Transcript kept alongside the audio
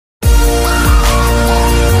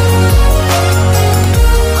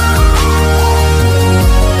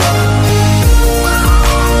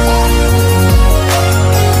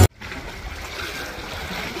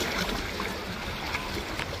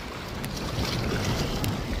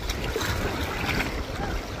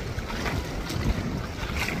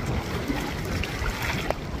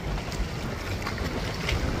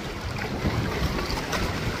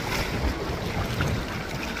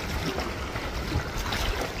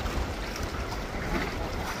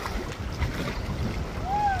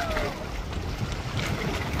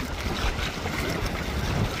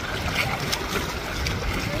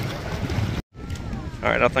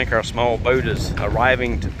Alright, I think our small boat is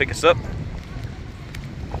arriving to pick us up.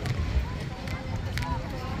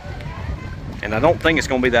 And I don't think it's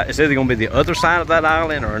going to be that. It's either going to be the other side of that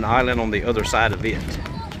island or an island on the other side of it.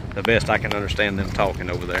 The best I can understand them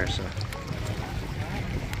talking over there. So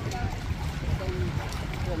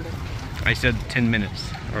I said 10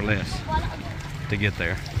 minutes or less to get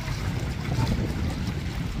there.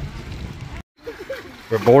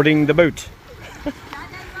 We're boarding the boat.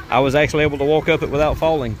 I was actually able to walk up it without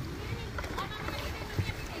falling.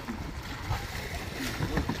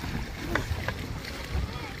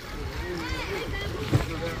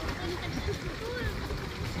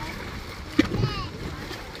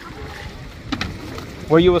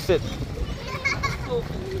 Where you will sit?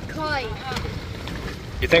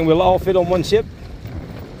 You think we'll all fit on one ship?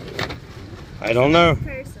 I don't know.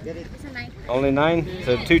 Only 9?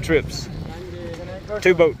 So 2 trips.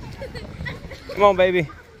 2 boat. Come on, baby.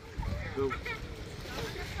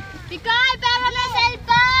 Bikoy, pero may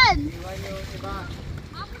cellphone!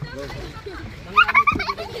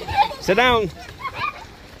 Sit down.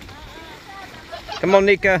 Come on,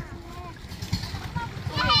 Nika.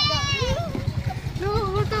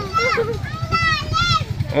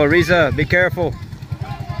 Oh, Riza, be careful.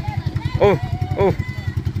 Oh, oh.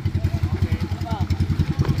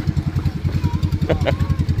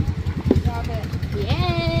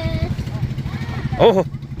 Yes. Oh.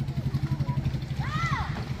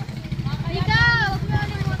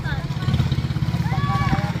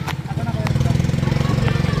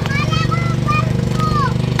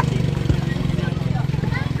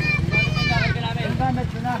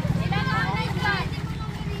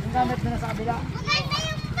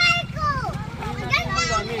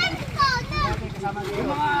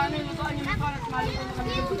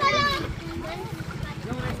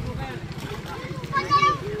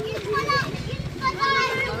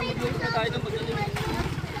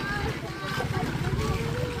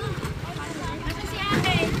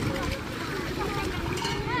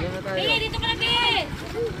 Dito ka na, Be!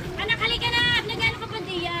 Anak, halika na! Nagano ka pa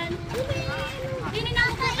diyan? Dini na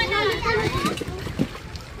ako ka na!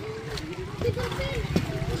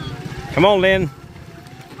 Come on, Lynn.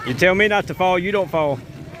 You tell me not to fall, you don't fall.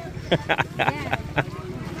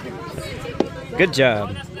 Good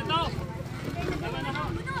job.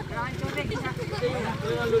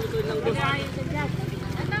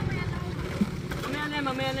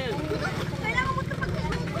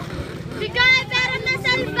 Bikoy, pero na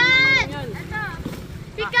cellphone!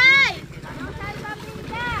 Bikoy!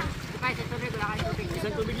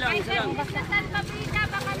 Isang tubig lang, isa lang.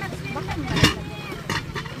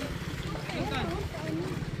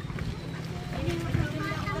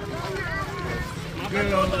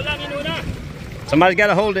 Somebody's got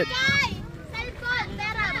to hold it.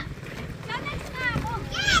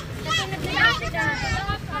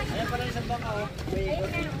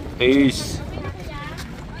 Peace.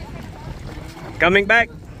 Coming back?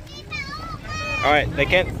 All right, they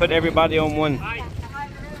can't put everybody on one.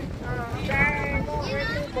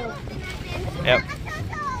 Yep.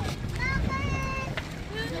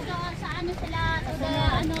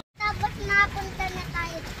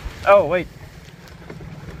 Oh, wait.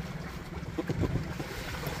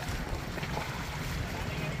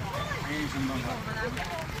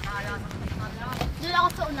 Doon ako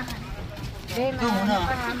sa unahan. Ito muna.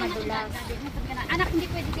 Anak, hindi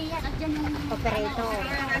pwede diyan. At dyan yung Operator.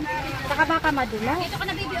 Saka baka madulas. dito ka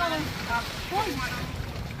na, baby.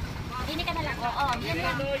 Hindi ka na lang. Oo, yan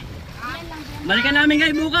lang. Yan lang. Balikan namin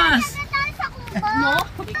kayo bukas. No?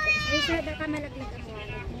 Ay, baka malaglag ang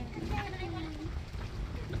wallet niya.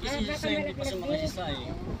 Isa hindi pa sumakasisa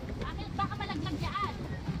eh. Baka malaglag dyan.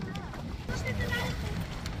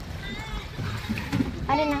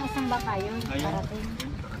 Alin ang isang baka yun? Parating.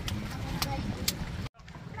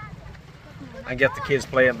 I got the kids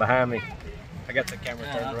playing behind me. I got the camera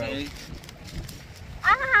turned around.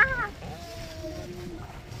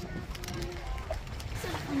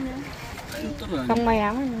 Pang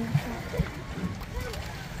mayaman.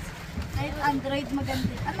 Ay, Android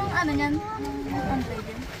maganda. Anong ano yan? Anong Android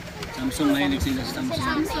yan? Samsung mahilig sila sa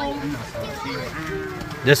Samsung. Samsung.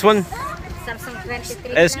 This one? Samsung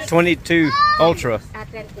 23 S22 Ultra,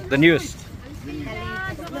 20. the newest.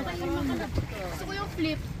 Gusto ko yung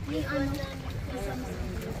flip. Yung ano.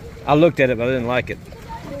 I looked at it, but I didn't like it.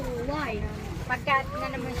 Why? Pagka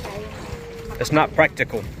na naman siya. It's not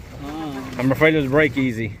practical. I'm afraid it'll break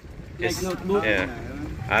easy. Like notebook? Yeah.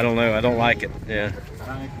 I don't know. I don't like it. Yeah.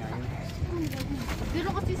 Pero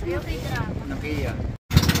kasi sa Nokia.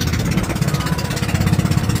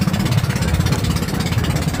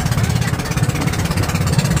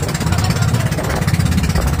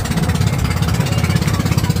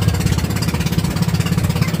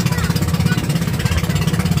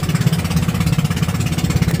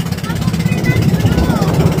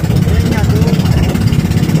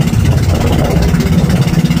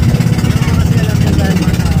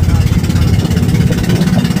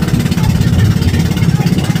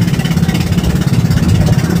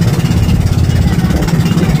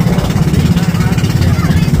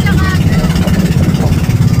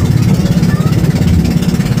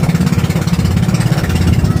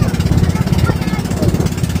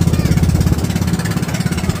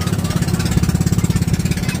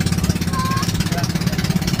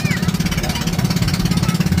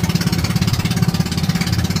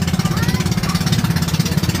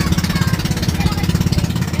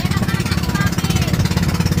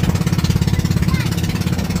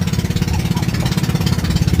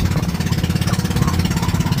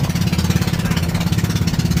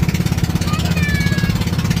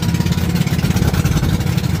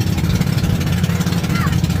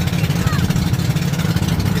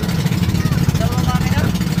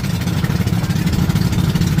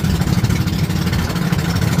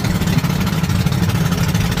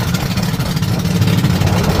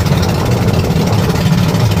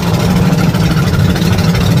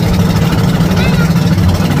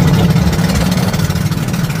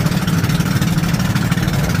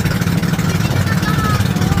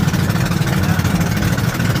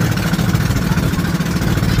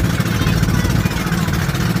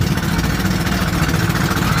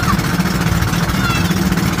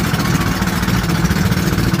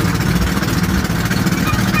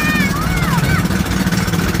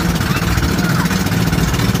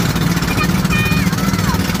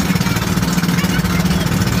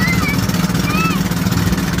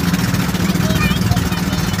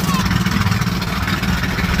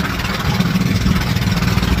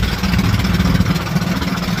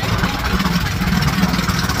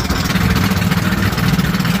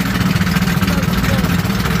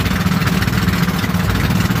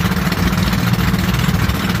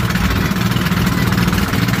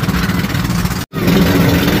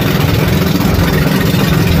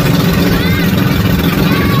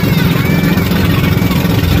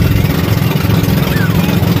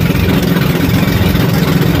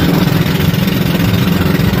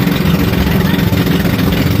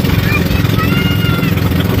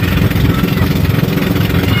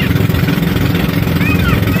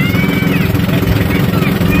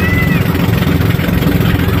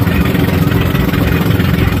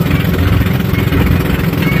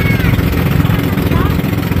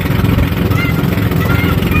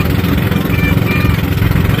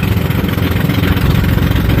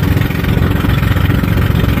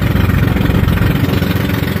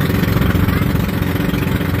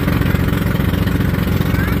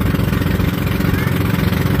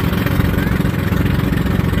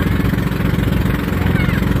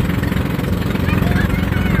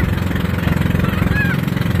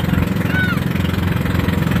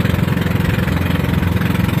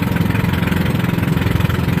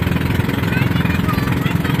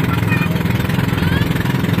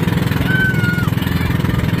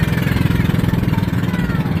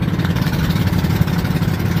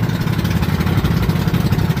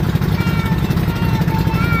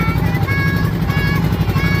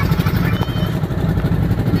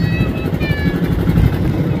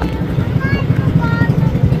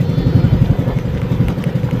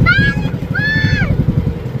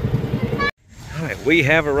 We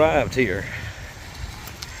have arrived here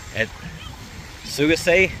at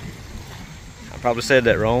Suguicay. I probably said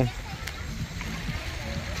that wrong.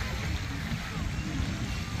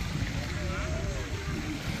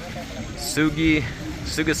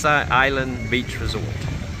 Suguicay Island Beach Resort.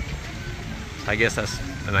 I guess that's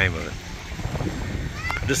the name of it.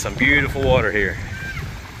 Just some beautiful water here.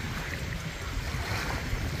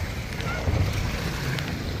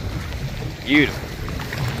 Beautiful.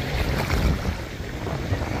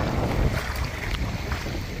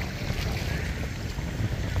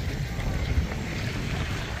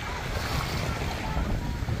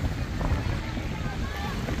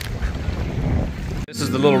 This is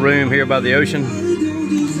the little room here by the ocean.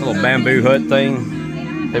 Little bamboo hut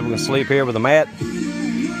thing. People can sleep here with a mat.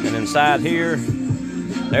 And inside here,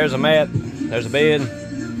 there's a mat, there's a bed.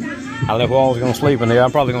 I don't know who all is gonna sleep in here.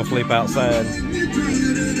 I'm probably gonna sleep outside.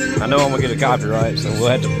 I know I'm gonna get a copyright, so we'll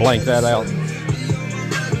have to blank that out.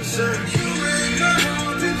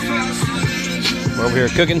 We're over here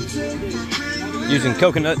cooking, using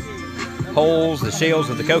coconut holes, the shells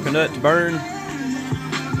of the coconut to burn.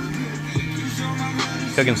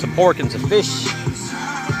 Cooking some pork and some fish,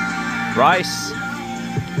 rice,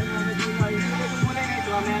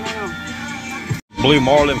 blue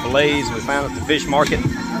marlin fillets we found at the fish market.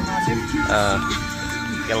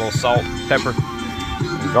 Got a little salt, pepper,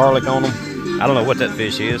 and garlic on them. I don't know what that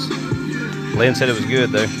fish is. Lynn said it was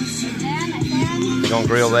good though. We're gonna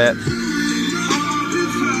grill that.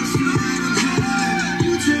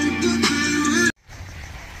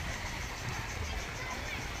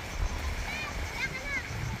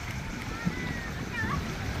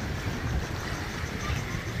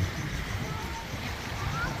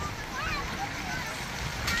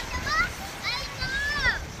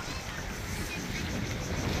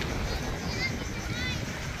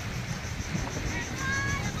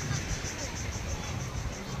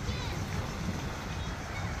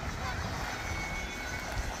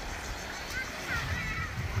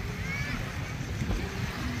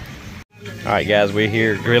 Alright guys, we're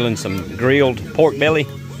here grilling some grilled pork belly,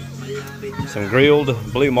 some grilled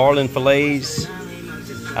blue marlin fillets.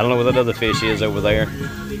 I don't know what that other fish is over there.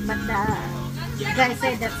 But you guys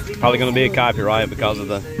say that's Probably going to be a copyright because of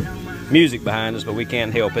the music behind us, but we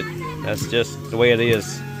can't help it. That's just the way it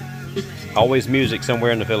is. Always music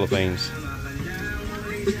somewhere in the Philippines.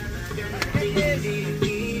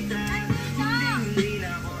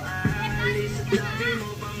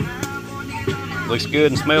 Looks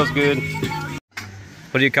good and smells good.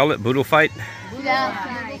 What do you call it? Boodle fight?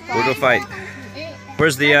 Boodle fight.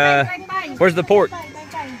 Where's the pork?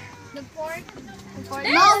 the pork.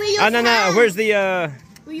 No, we use No. Where's the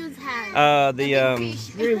We use hand.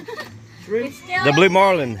 the blue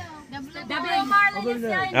marlin? The blue marlin is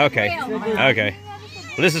still in the Okay. grill. Okay.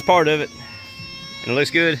 Well, this is part of it. And it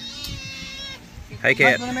looks good. Hey,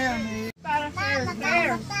 cat.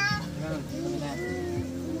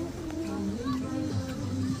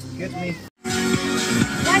 Get me.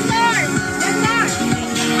 One more.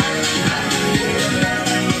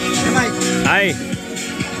 Hey.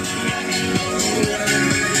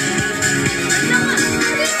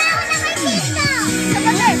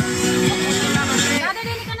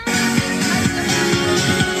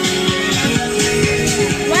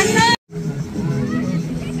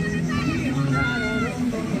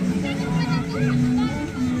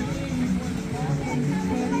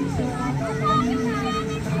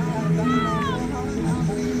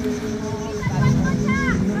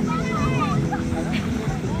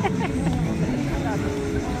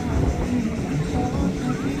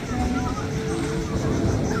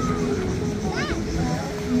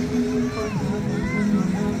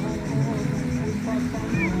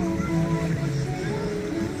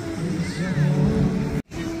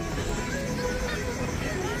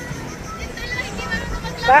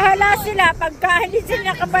 bahala sila pagka hindi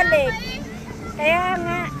sila nakabalik. Kaya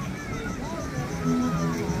nga.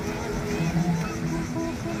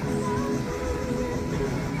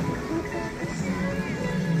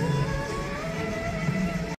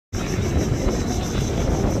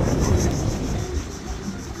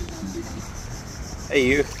 Hey,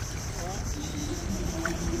 you.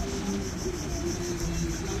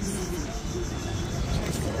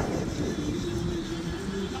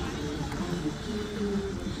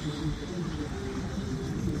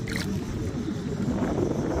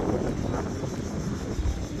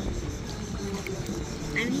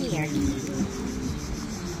 I'm here.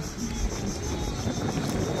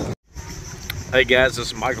 Hey guys, this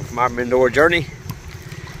is Michael from our Mindoro journey,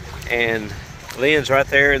 and Lynn's right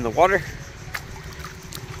there in the water.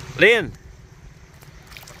 Lynn!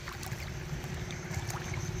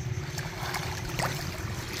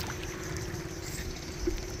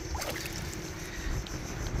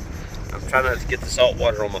 try not to get the salt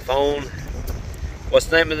water on my phone. What's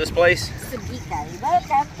the name of this place? Suguicay.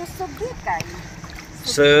 Welcome to Suguicay.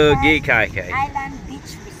 Suguicay. Island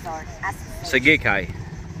Beach Resort. Suguicay.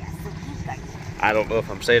 Yeah, Suguicay. I don't know if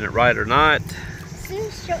I'm saying it right or not. See,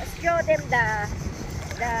 show them the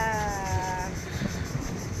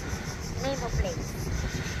name of place.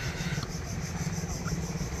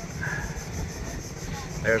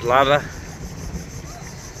 There's a lot of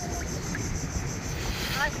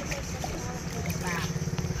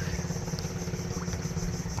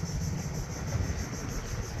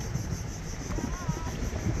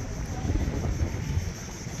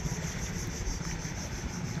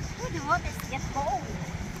The water is get cold.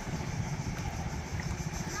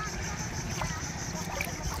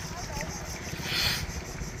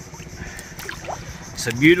 It's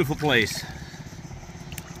a beautiful place.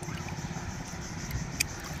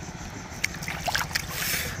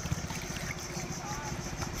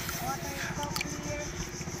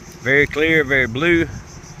 Very clear, very blue.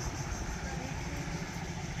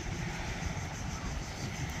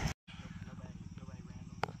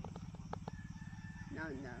 No.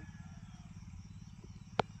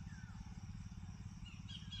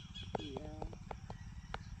 Yeah.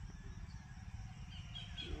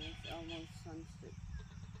 It's almost sunset.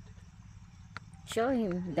 Show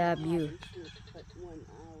him the view. But 1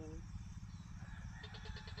 hour.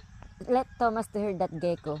 Let Thomas to hear that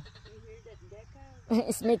gecko. You hear that gecko?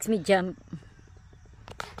 It makes me jump.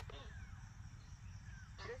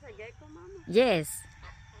 There's a gecko, Mama? Yes.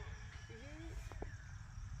 You hear it?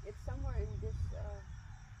 It's somewhere in this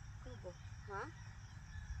kubo. Huh?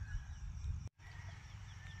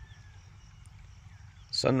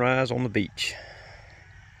 Sunrise on the beach.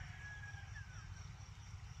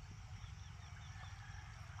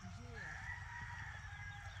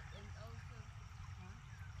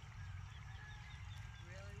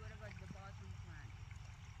 Really? What about the bottom plant?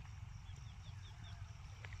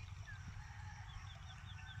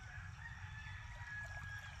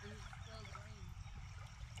 It's still green.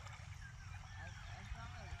 As long as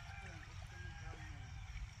it's green, it's gonna grow more.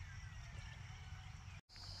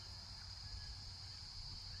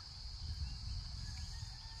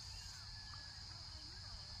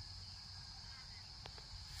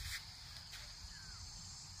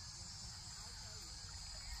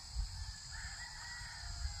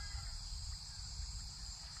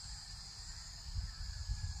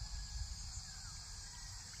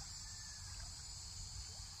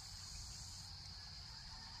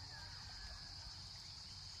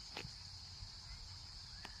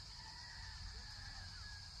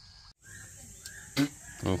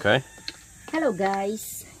 Okay. Hello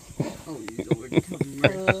guys. Oh Lord, have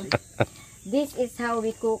mercy. This is how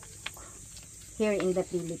we cook here in the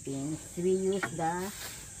Philippines. We use the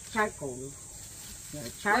charcoal.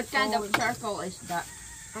 What kind of charcoal is that?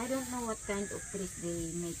 I don't know what kind of trees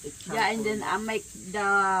they make it charcoal. Yeah, and then I make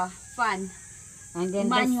the fan. And then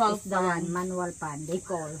manual this is the pan. one, manual pan, they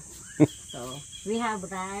call. So, we have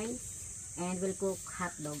rice and we'll cook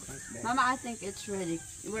hot dog right there. Mama, I think it's ready.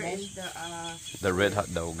 Where is the The red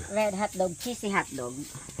hot dog. Red hot dog, cheesy hot dog.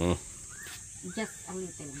 Hmm. Just a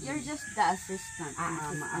little bit. You're just the assistant,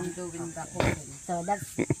 Mama. I'm doing the cooking. So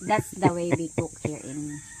that's the way we cook here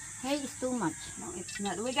in. Hey, it's too much. No, it's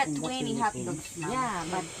not. We got In the 20 hot Philippines. dogs now. Yeah,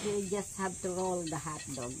 but you just have to roll the hot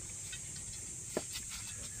dog.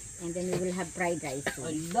 And then we will have fried rice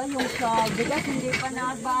soon. Ala, yung sa bigas hindi pa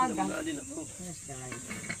nabaga. Here's the rice.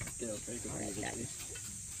 Alright, guys.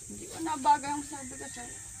 Hindi pa nabaga yung sa bigas.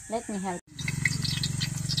 Let me help.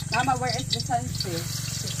 Mama, where is the sunset?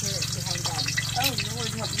 It's here behind that. Oh,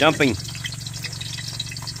 Lord, have Jumping.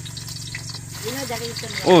 You know the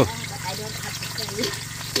reason Oh. why, but I don't have to tell you.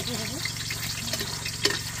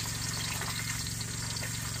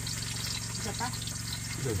 Isa pa?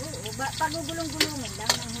 Oo, pagugulong-gulungin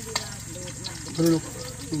lang nang hindi na mag-gulong.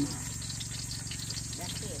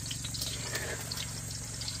 That's it.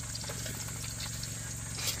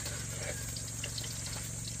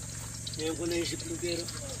 Ngayon ko naisip ng pero.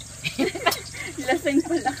 lasing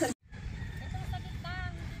pala ka. Ito sa gitna,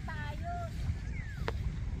 hindi pa ayos.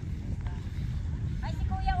 Ay, si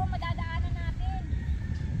Kuya, madadaanan natin.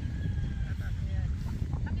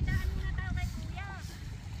 Kapitaan muna tayo kay Kuya.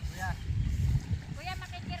 Kuya,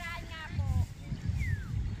 makikiraan nga po.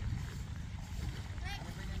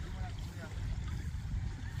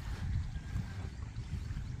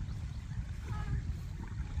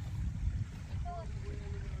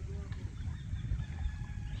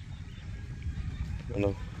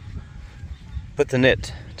 Gonna put the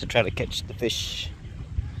net to try to catch the fish.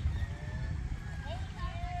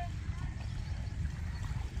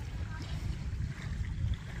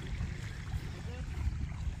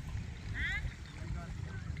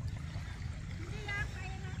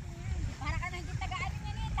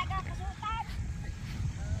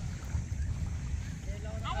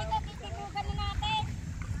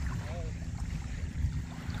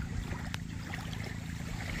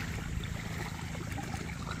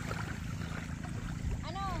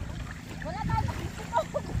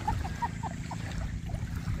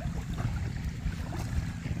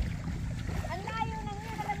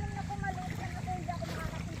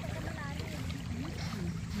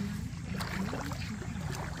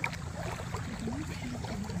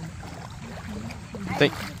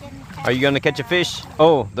 Think, we can catch are you gonna catch a fish?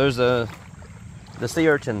 Oh, there's the sea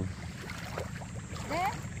urchin There?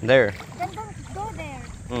 there. Then don't go there.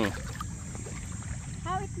 Mm.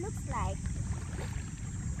 How it looks like.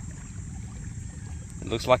 It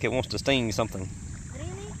looks like it wants to sting something.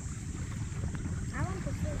 Really? I want to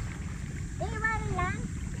see. Wari lang.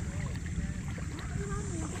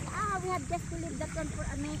 We have just to leave that one for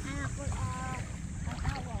an hour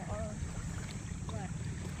or what.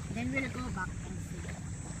 Then we'll go back and see.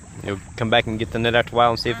 You'll come back and get the net after a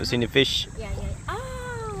while and see if it's any fish. Yeah.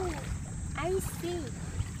 Oh, I see.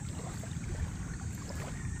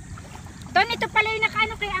 Ton, ito pala yung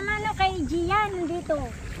nakaano kay Amano, kay Gian, nandito.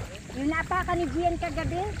 Yung naapakan ni Gian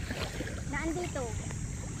kagabi, na andito.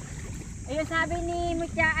 Ayun sabi ni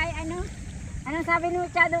Mucha ay ano? Anong sabi ni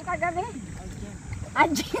Mucha doon kagabi?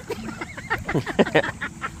 Urgent.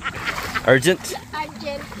 Urgent?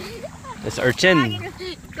 Urgent. It's urchin.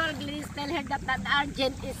 God, please tell her that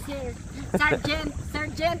urgent is here.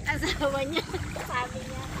 Sergeant, asawa niya. Sabi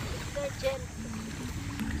niya, Sergeant.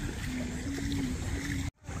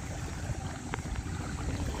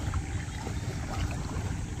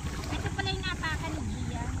 Ito pala yung napakan ni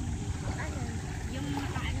Gia. Ano? Yung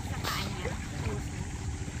nakaano sa paa niya.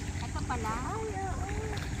 Ito pala.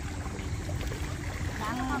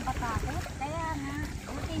 Ano nga ba takot? Kaya nga.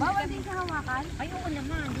 Bawal din sa hawakan? Ay, oo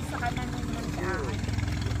naman. Di sa kanan naman sa akin.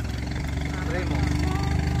 Try mo.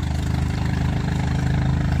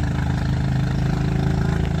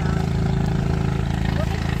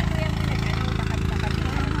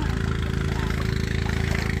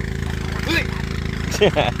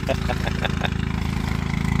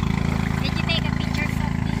 Did you take a picture of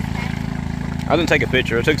this guy? I didn't take a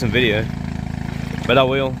picture. I took some video, but I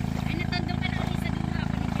will. Ay, natandong ka na ulit sa dulo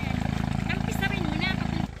ako ni Jen. Kampisa rin muna.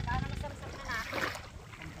 Para masamsam na natin.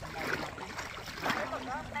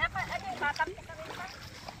 Kaya pa, ano yung kakampisa rin pa?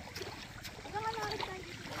 Ano nga na rin tayo?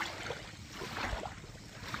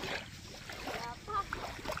 Kaya pa.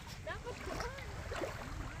 Dapat ko ba?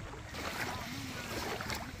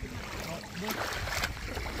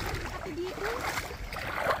 Pati dito.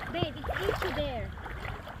 Babe, it's itchy there.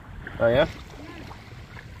 Oh yeah?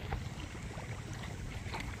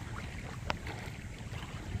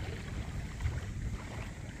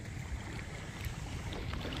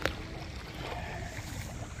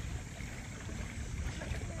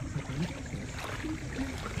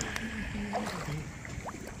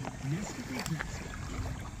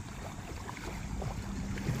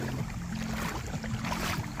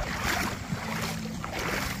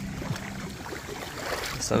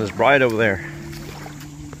 The sun is bright over there.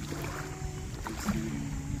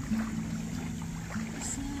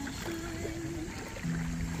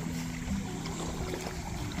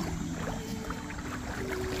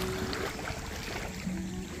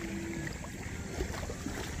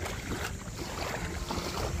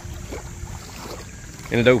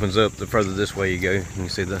 And it opens up the further this way you go. You can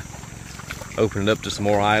see the opening up to some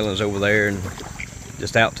more islands over there and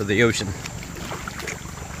just out to the ocean.